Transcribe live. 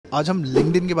आज हम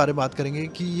लिंक्डइन के बारे में बात करेंगे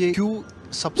कि ये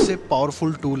क्यों सबसे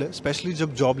पावरफुल टूल है, स्पेशली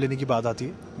जब जॉब लेने की बात आती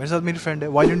है। मेरे साथ मेरी फ्रेंड है।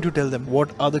 Why don't you tell them what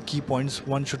are the key points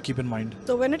one should keep in mind?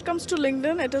 So when it comes to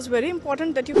LinkedIn, it is very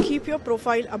important that you keep your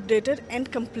profile updated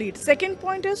and complete. Second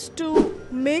point is to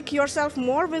make yourself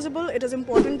more visible. It is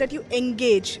important that you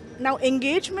engage. Now,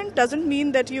 engagement doesn't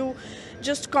mean that you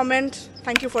just comment,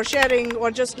 thank you for sharing, or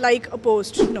just like a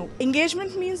post. No.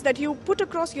 Engagement means that you put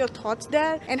across your thoughts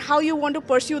there and how you want to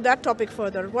pursue that topic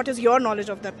further. What is your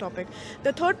knowledge of that topic?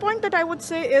 The third point that I would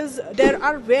say is there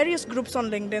are various groups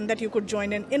on LinkedIn that you could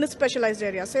join in a specialized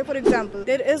area. Say, for example,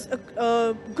 there is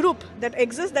a group that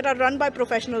exists that are run by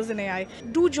professionals in AI.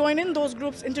 Do join in those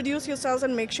groups, introduce yourselves,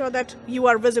 and make sure that you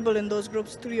are visible in those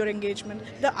groups through your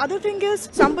engagement. The other thing is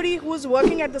somebody who is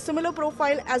working at the similar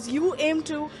profile as you aim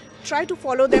to, try to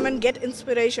follow them and get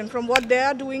inspiration from what they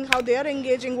are doing, how they are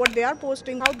engaging, what they are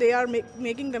posting, how they are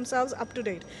making themselves up to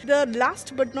date. The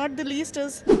last but not the least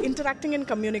is interacting and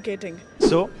communicating.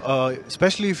 So,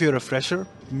 especially if you're a fresher,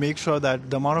 make sure that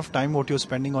the amount of time what you're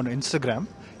spending on Instagram,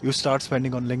 you start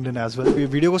spending on LinkedIn as well.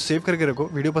 Video को save करके रखो,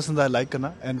 video पसंद आए like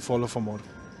करना and follow for more.